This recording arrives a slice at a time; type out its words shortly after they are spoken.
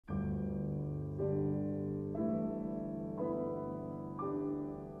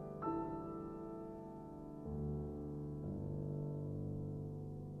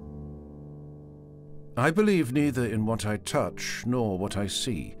I believe neither in what I touch nor what I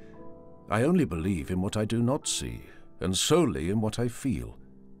see. I only believe in what I do not see, and solely in what I feel.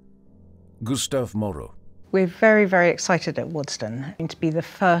 Gustave Moreau. We're very, very excited at Waddesdon to be the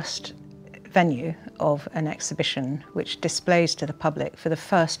first venue of an exhibition which displays to the public for the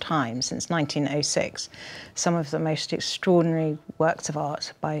first time since 1906 some of the most extraordinary works of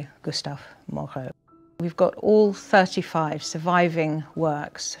art by Gustave Moreau. We've got all 35 surviving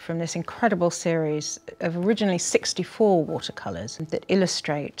works from this incredible series of originally 64 watercolours that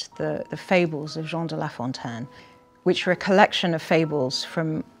illustrate the Fables of Jean de La Fontaine, which are a collection of fables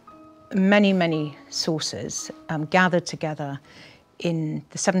from many, many sources gathered together in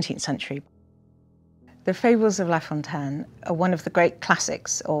the 17th century. The Fables of La Fontaine are one of the great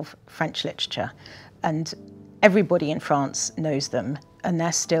classics of French literature, and everybody in France knows them, and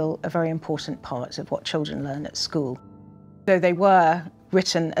they're still a very important part of what children learn at school. Though they were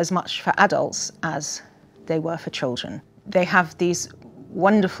written as much for adults as they were for children. They have these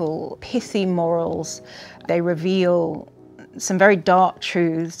wonderful, pithy morals. They reveal some very dark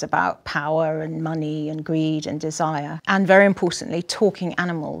truths about power and money and greed and desire. And very importantly, talking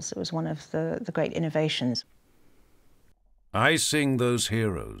animals. It was one of the great innovations. I sing those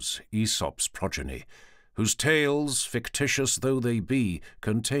heroes, Aesop's progeny, whose tales, fictitious though they be,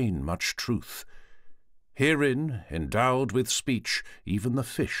 contain much truth. Herein, endowed with speech, even the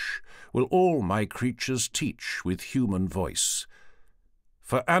fish, will all my creatures teach with human voice.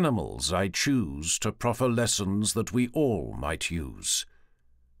 For animals I choose to proffer lessons that we all might use.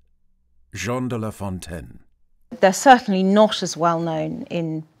 Jean de La Fontaine. They're certainly not as well known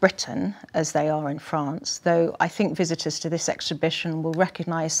in Britain as they are in France, though I think visitors to this exhibition will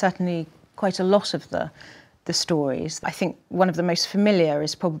recognise certainly quite a lot of the stories. I think one of the most familiar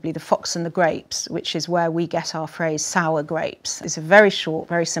is probably The Fox and the Grapes, which is where we get our phrase sour grapes. It's a very short,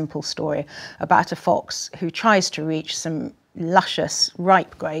 very simple story about a fox who tries to reach some luscious,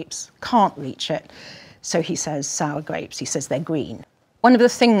 ripe grapes, can't reach it, so he says sour grapes, he says they're green. One of the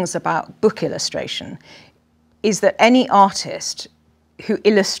things about book illustration is that any artist who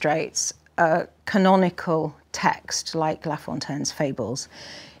illustrates a canonical text like La Fontaine's Fables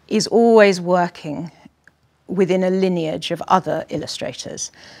is always working within a lineage of other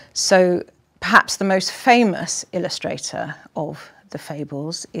illustrators. So perhaps the most famous illustrator of the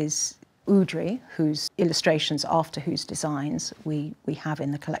Fables is Oudry, whose illustrations after whose designs we have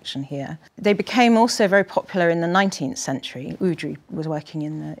in the collection here. They became also very popular in the 19th century. Oudry was working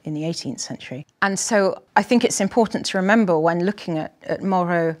in the 18th century. And so I think it's important to remember when looking at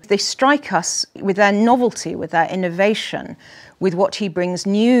Moreau, they strike us with their novelty, with their innovation, with what he brings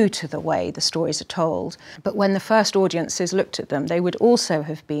new to the way the stories are told. But when the first audiences looked at them, they would also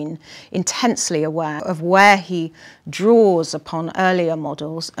have been intensely aware of where he draws upon earlier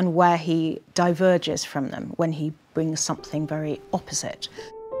models and where he diverges from them, when he brings something very opposite.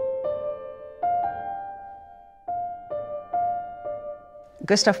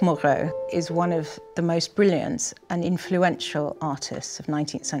 Gustave Moreau is one of the most brilliant and influential artists of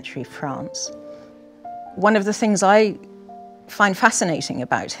 19th century France. One of the things I find fascinating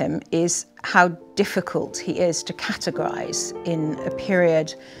about him is how difficult he is to categorise in a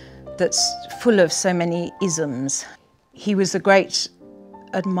period that's full of so many isms. He was a great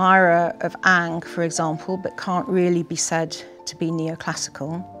admirer of Ingres, for example, but can't really be said to be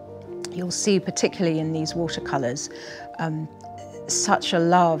neoclassical. You'll see, particularly in these watercolours, such a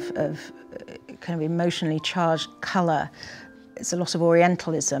love of kind of emotionally charged colour. There's a lot of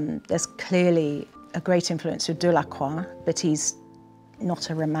Orientalism. There's clearly a great influence of Delacroix, but he's not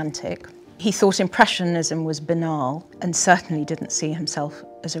a romantic. He thought Impressionism was banal and certainly didn't see himself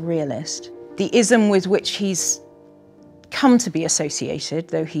as a realist. The ism with which he's come to be associated,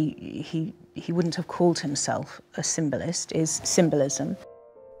 though he wouldn't have called himself a symbolist, is symbolism.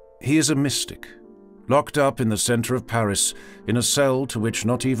 He is a mystic, locked up in the centre of Paris, in a cell to which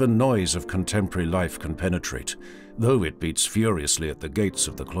not even noise of contemporary life can penetrate, though it beats furiously at the gates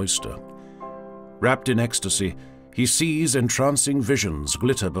of the cloister. Wrapped in ecstasy, he sees entrancing visions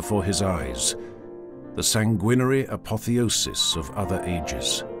glitter before his eyes, the sanguinary apotheosis of other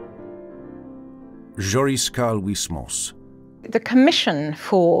ages. Joris Carl Huysmans. The commission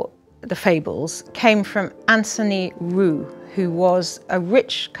for the Fables came from Anthony Roux, who was a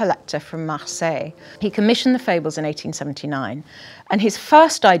rich collector from Marseille. He commissioned the Fables in 1879, and his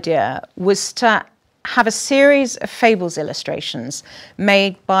first idea was to have a series of Fables illustrations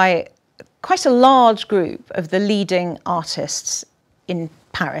made by quite a large group of the leading artists in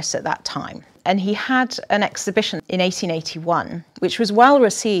Paris at that time. And he had an exhibition in 1881, which was well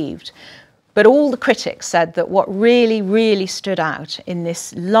received, But all the critics said that what really, really stood out in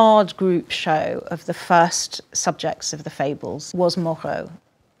this large group show of the first subjects of the fables was Moreau.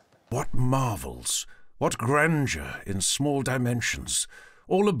 What marvels, what grandeur in small dimensions,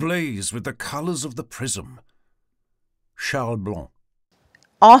 all ablaze with the colours of the prism. Charles Blanc.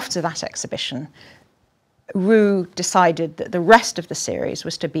 After that exhibition, Roux decided that the rest of the series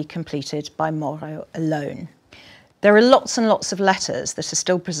was to be completed by Moreau alone. There are lots and lots of letters that are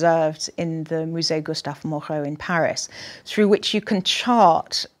still preserved in the Musée Gustave Moreau in Paris, through which you can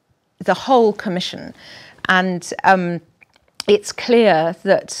chart the whole commission. And it's clear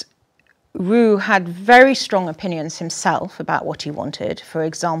that Roux had very strong opinions himself about what he wanted. For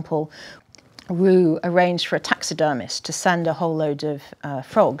example, Roux arranged for a taxidermist to send a whole load of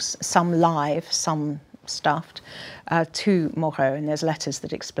frogs, some live, some stuffed, to Moreau, and there's letters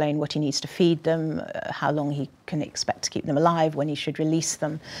that explain what he needs to feed them, how long he can expect to keep them alive, when he should release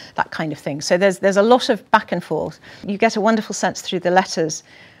them, that kind of thing. So there's a lot of back and forth. You get a wonderful sense through the letters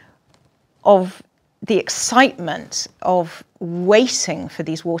of the excitement of waiting for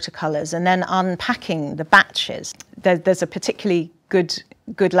these watercolours and then unpacking the batches. There's a particularly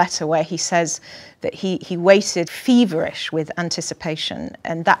good letter where he says that he waited feverish with anticipation,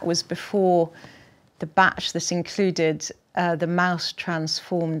 and that was before the batch that included the mouse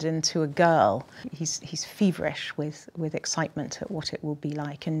transformed into a girl. He's feverish with excitement at what it will be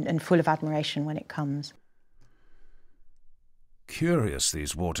like, and full of admiration when it comes. Curious,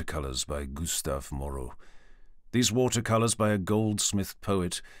 these watercolours by Gustave Moreau. These watercolours by a goldsmith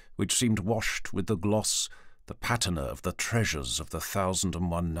poet, which seemed washed with the gloss, the patina of the treasures of the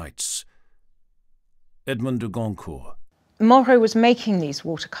 1001 Nights. Edmond de Goncourt. Moreau was making these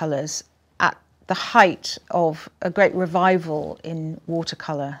watercolours at the height of a great revival in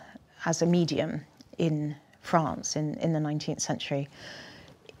watercolour as a medium in France in the 19th century.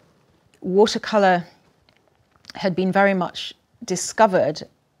 Watercolour had been very much discovered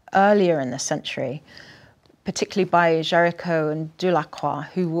earlier in the century, particularly by Géricault and Delacroix,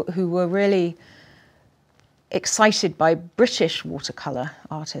 who were really excited by British watercolour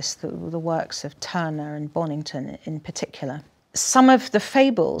artists, the works of Turner and Bonington in particular. Some of the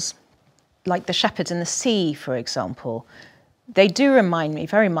fables, like The Shepherd in the Sea, for example, they do remind me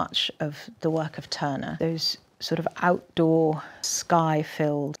very much of the work of Turner, those sort of outdoor,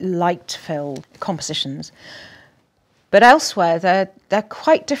 sky-filled, light-filled compositions. But elsewhere, they're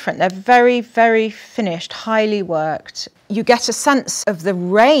quite different. They're very, very finished, highly worked. You get a sense of the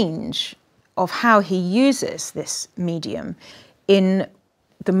range of how he uses this medium in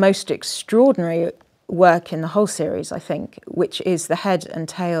the most extraordinary work in the whole series, I think, which is the head and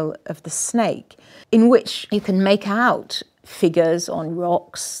tail of the snake, in which you can make out figures on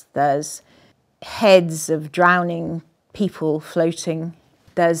rocks. There's heads of drowning people floating.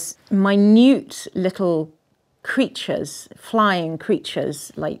 There's minute little creatures, flying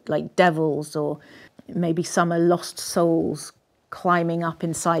creatures like devils, or maybe some are lost souls climbing up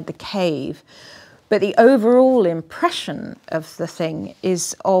inside the cave. But the overall impression of the thing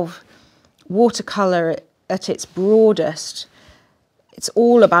is of watercolour at its broadest. It's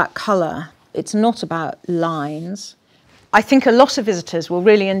all about colour. It's not about lines. I think a lot of visitors will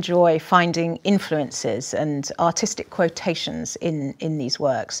really enjoy finding influences and artistic quotations in these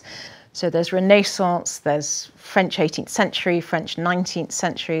works. So there's Renaissance, there's French 18th century, French 19th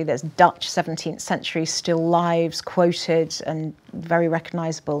century, there's Dutch 17th century still lives quoted and very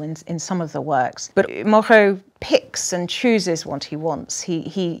recognisable in some of the works. But Moreau picks and chooses what he wants.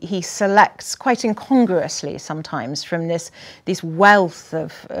 He selects quite incongruously sometimes from this wealth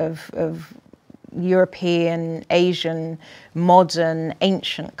of European, Asian, modern,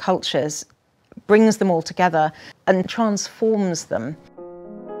 ancient cultures, brings them all together and transforms them.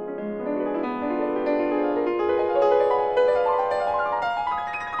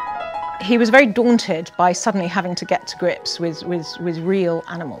 He was very daunted by suddenly having to get to grips with real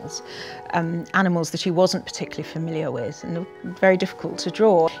animals, animals that he wasn't particularly familiar with, and very difficult to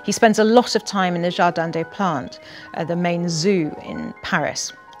draw. He spends a lot of time in the Jardin des Plantes, the main zoo in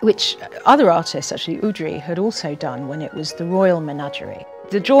Paris, which other artists, actually Oudry, had also done when it was the Royal Menagerie.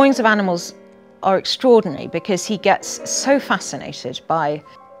 The drawings of animals are extraordinary because he gets so fascinated by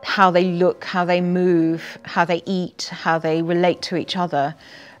how they look, how they move, how they eat, how they relate to each other.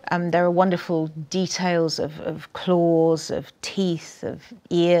 There are wonderful details of claws, of teeth, of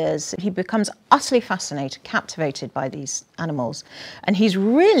ears. He becomes utterly fascinated, captivated by these animals. And he's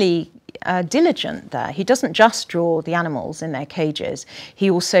really diligent there. He doesn't just draw the animals in their cages. He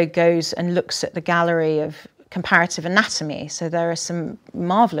also goes and looks at the gallery of comparative anatomy. So there are some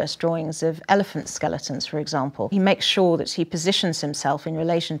marvellous drawings of elephant skeletons, for example. He makes sure that he positions himself in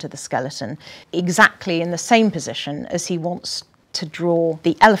relation to the skeleton exactly in the same position as he wants to draw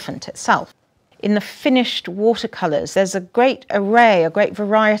the elephant itself. In the finished watercolours, there's a great array, a great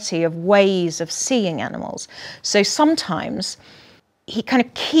variety of ways of seeing animals. So sometimes he kind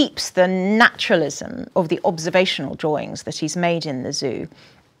of keeps the naturalism of the observational drawings that he's made in the zoo.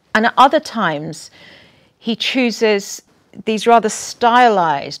 And at other times, he chooses these rather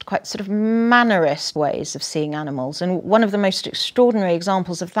stylised, quite sort of mannerist ways of seeing animals. And one of the most extraordinary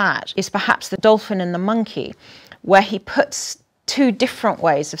examples of that is perhaps the dolphin and the monkey, where he puts two different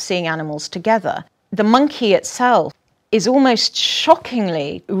ways of seeing animals together. The monkey itself is almost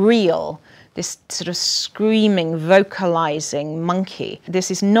shockingly real, this sort of screaming, vocalising monkey.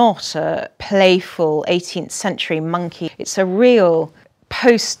 This is not a playful 18th century monkey. It's a real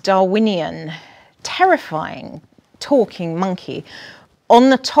post-Darwinian, terrifying, talking monkey on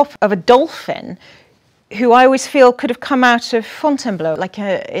the top of a dolphin who I always feel could have come out of Fontainebleau, like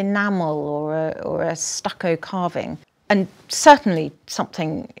an enamel or a stucco carving. And certainly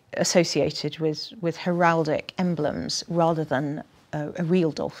something associated with heraldic emblems rather than a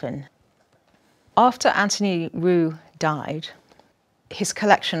real dolphin. After Anthony Roux died, his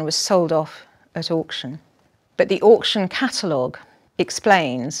collection was sold off at auction. But the auction catalogue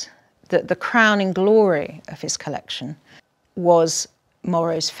explains that the crowning glory of his collection was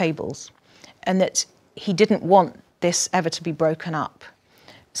Moreau's Fables, and that he didn't want this ever to be broken up.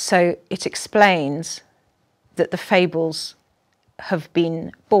 So it explains that the Fables have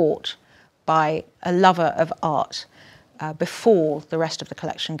been bought by a lover of art before the rest of the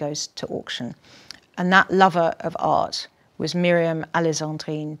collection goes to auction. And that lover of art was Miriam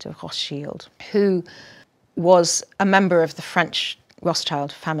Alexandrine de Rothschild, who was a member of the French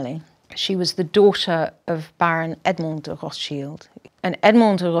Rothschild family. She was the daughter of Baron Edmond de Rothschild. And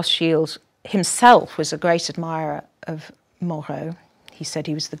Edmond de Rothschild himself was a great admirer of Moreau. He said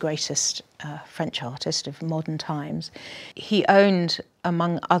he was the greatest French artist of modern times. He owned,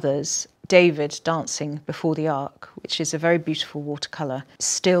 among others, David dancing before the Ark, which is a very beautiful watercolour,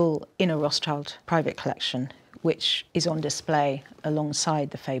 still in a Rothschild private collection, which is on display alongside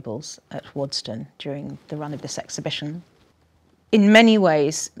the Fables at Waddesdon during the run of this exhibition. In many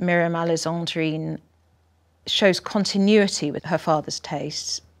ways, Miriam Alexandrine shows continuity with her father's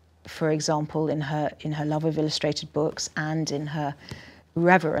tastes, for example, in her love of illustrated books and in her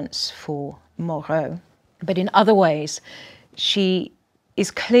reverence for Moreau. But in other ways, she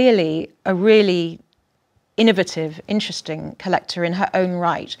is clearly a really innovative, interesting collector in her own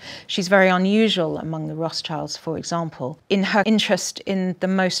right. She's very unusual among the Rothschilds, for example, in her interest in the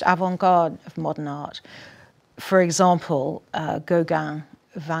most avant-garde of modern art. For example, Gauguin,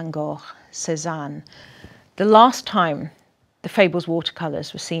 Van Gogh, Cézanne. The last time the Fables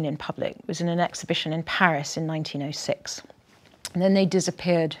watercolours were seen in public was in an exhibition in Paris in 1906. And then they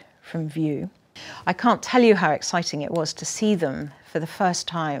disappeared from view. I can't tell you how exciting it was to see them for the first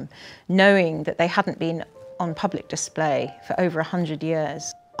time, knowing that they hadn't been on public display for over 100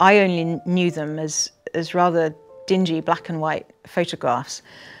 years. I only knew them as rather dingy black and white photographs.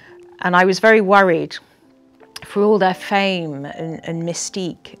 And I was very worried, for all their fame and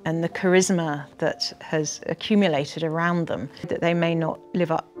mystique and the charisma that has accumulated around them, that they may not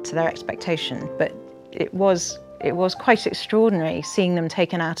live up to their expectation. But it was quite extraordinary seeing them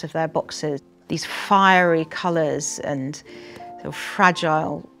taken out of their boxes. These fiery colours and sort of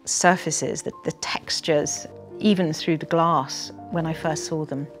fragile surfaces, the textures, even through the glass when I first saw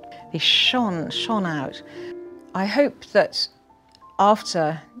them. They shone out. I hope that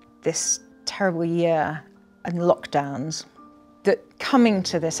after this terrible year and lockdowns, that coming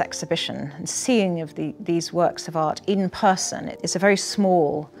to this exhibition and seeing of these works of art in person, it's a very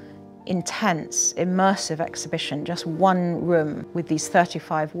small, intense, immersive exhibition, just one room with these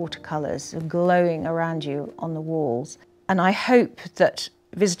 35 watercolours glowing around you on the walls. And I hope that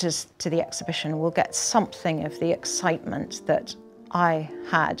visitors to the exhibition will get something of the excitement that I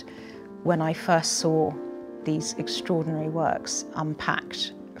had when I first saw these extraordinary works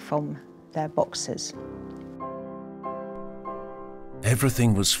unpacked from their boxes.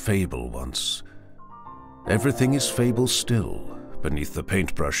 Everything was fable once. Everything is fable still, beneath the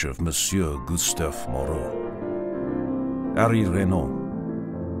paintbrush of Monsieur Gustave Moreau. Harry Renaud.